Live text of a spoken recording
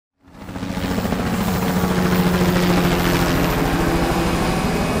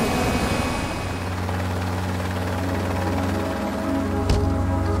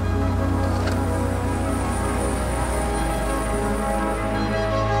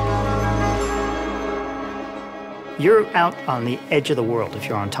You're out on the edge of the world if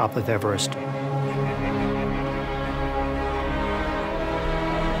you're on top of Everest.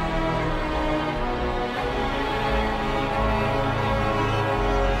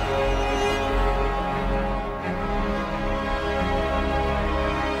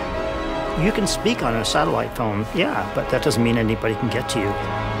 You can speak on a satellite phone, yeah, but that doesn't mean anybody can get to you.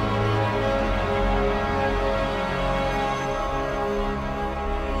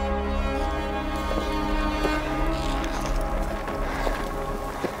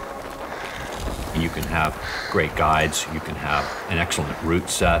 You can have great guides, you can have an excellent route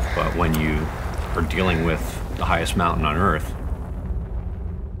set, but when you are dealing with the highest mountain on Earth,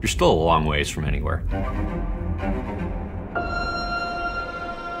 you're still a long ways from anywhere.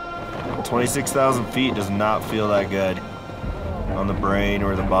 26,000 feet does not feel that good on the brain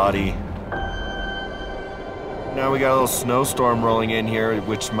or the body. Now we got a little snowstorm rolling in here,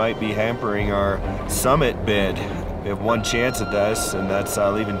 which might be hampering our summit bid. We have one chance at this, and that's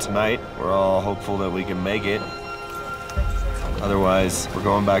leaving tonight. We're all hopeful that we can make it. Otherwise, we're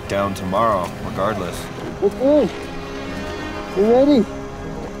going back down tomorrow, regardless. Okay, we're ready.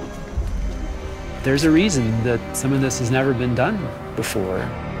 There's a reason that some of this has never been done before.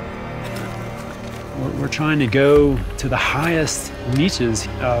 We're trying to go to the highest reaches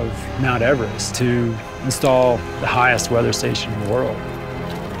of Mount Everest to install the highest weather station in the world.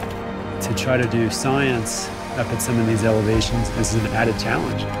 To try to do science up at some of these elevations is an added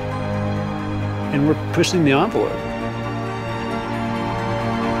challenge. And we're pushing the envelope.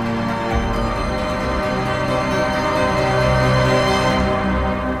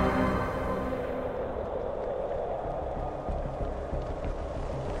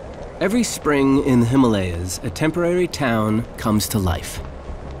 Every spring in the Himalayas, a temporary town comes to life.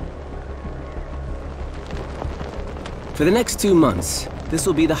 For the next 2 months, this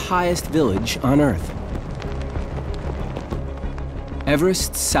will be the highest village on Earth.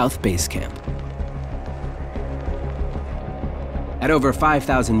 Everest's South Base Camp. At over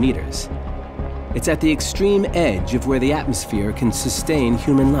 5,000 meters, it's at the extreme edge of where the atmosphere can sustain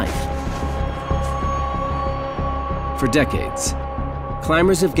human life. For decades,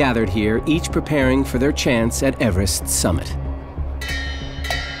 climbers have gathered here, each preparing for their chance at Everest's summit.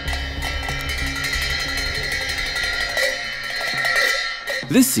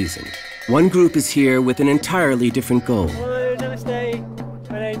 This season, one group is here with an entirely different goal. Hello, namaste.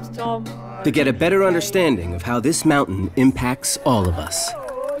 My name's Tom. To get a better understanding of how this mountain impacts all of us.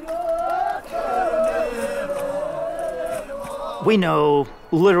 We know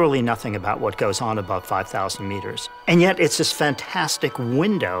literally nothing about what goes on above 5,000 meters. And yet it's this fantastic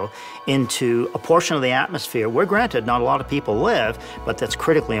window into a portion of the atmosphere where, granted, not a lot of people live, but that's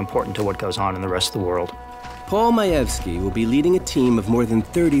critically important to what goes on in the rest of the world. Paul Majewski will be leading a team of more than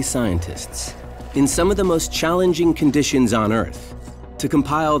 30 scientists in some of the most challenging conditions on Earth to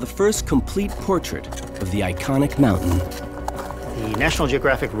compile the first complete portrait of the iconic mountain. The National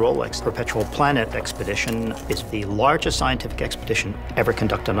Geographic Rolex Perpetual Planet Expedition is the largest scientific expedition ever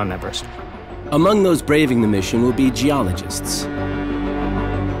conducted on Everest. Among those braving the mission will be geologists,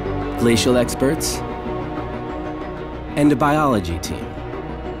 glacial experts, and a biology team.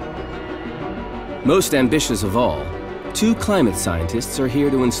 Most ambitious of all, 2 climate scientists are here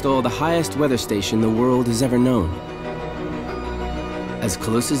to install the highest weather station the world has ever known, as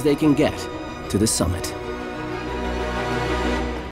close as they can get to the summit.